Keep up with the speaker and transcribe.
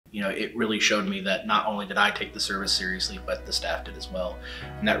it really showed me that not only did I take the service seriously, but the staff did as well.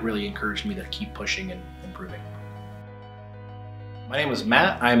 And that really encouraged me to keep pushing and improving. My name is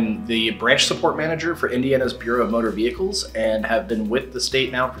Matt. I'm the branch support manager for Indiana's Bureau of Motor Vehicles and have been with the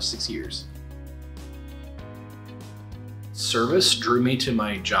state now for 6 years. Service drew me to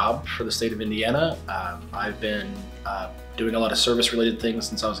my job for the state of Indiana. I've been doing a lot of service related things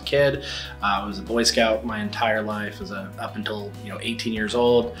since I was a kid. I was a Boy Scout my entire life up until 18 years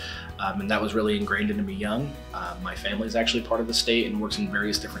old, and that was really ingrained into me young. My family is actually part of the state and works in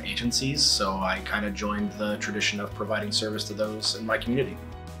various different agencies, so I kind of joined the tradition of providing service to those in my community.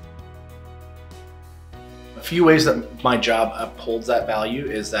 A few ways that my job upholds that value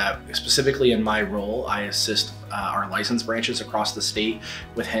is that, specifically in my role, I assist our license branches across the state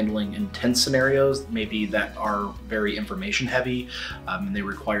with handling intense scenarios, maybe that are very information heavy, and they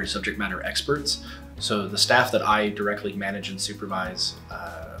require subject matter experts. So the staff that I directly manage and supervise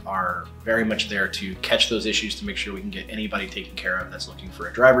are very much there to catch those issues to make sure we can get anybody taken care of that's looking for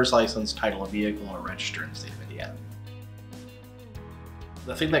a driver's license, title a vehicle, or register in the state of Indiana.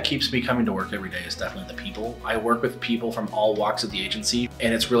 The thing that keeps me coming to work every day is definitely the people. I work with people from all walks of the agency,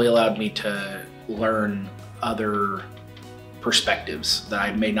 and it's really allowed me to learn other perspectives that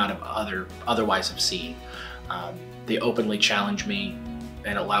I may not have otherwise have seen. They openly challenge me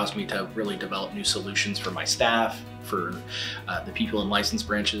and allows me to really develop new solutions for my staff, for the people in license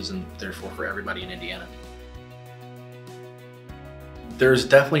branches, and therefore for everybody in Indiana. There's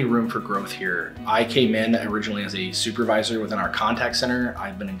definitely room for growth here. I came in originally as a supervisor within our contact center.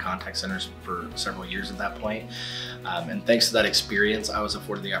 I've been in contact centers for several years at that point. And thanks to that experience, I was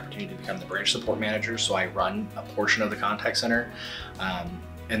afforded the opportunity to become the branch support manager. So I run a portion of the contact center.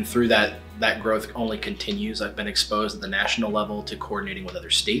 And through that growth only continues. I've been exposed at the national level to coordinating with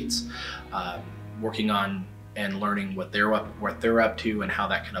other states, working on and learning what they're up to and how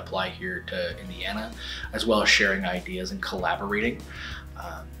that can apply here to Indiana, as well as sharing ideas and collaborating.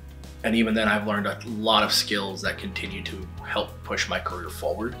 And even then, I've learned a lot of skills that continue to help push my career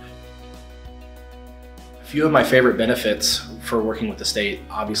forward. A few of my favorite benefits for working with the state,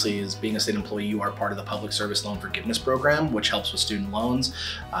 obviously, is being a state employee, you are part of the Public Service Loan Forgiveness Program, which helps with student loans,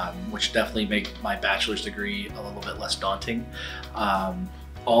 which definitely make my bachelor's degree a little bit less daunting.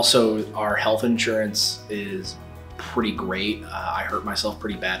 Also, our health insurance is pretty great. I hurt myself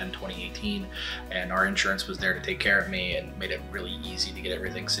pretty bad in 2018, and our insurance was there to take care of me and made it really easy to get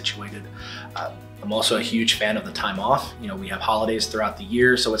everything situated. I'm also a huge fan of the time off. We have holidays throughout the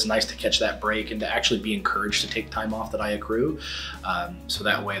year, so it's nice to catch that break and to actually be encouraged to take time off that I accrue, so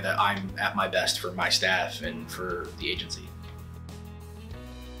that way that I'm at my best for my staff and for the agency.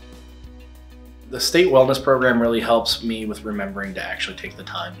 The state wellness program really helps me with remembering to actually take the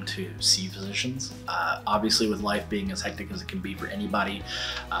time to see physicians. Obviously, with life being as hectic as it can be for anybody,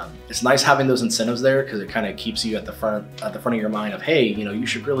 it's nice having those incentives there because it kind of keeps you at the front of your mind of, hey, you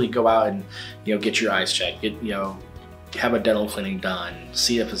should really go out and get your eyes checked, have a dental cleaning done,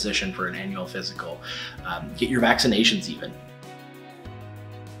 see a physician for an annual physical, get your vaccinations even.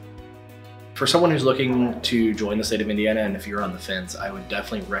 For someone who's looking to join the state of Indiana, and if you're on the fence, I would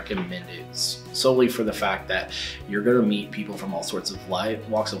definitely recommend it solely for the fact that you're going to meet people from all sorts of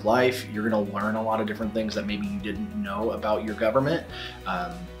walks of life. You're going to learn a lot of different things that maybe you didn't know about your government.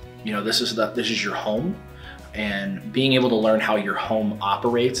 This is your home, and being able to learn how your home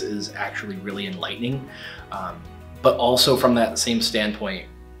operates is actually really enlightening. But also from that same standpoint,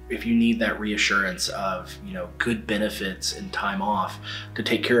 if you need that reassurance of good benefits and time off to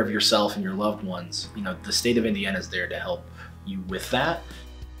take care of yourself and your loved ones, the state of Indiana is there to help you with that.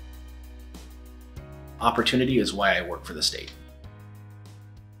 Opportunity is why I work for the state.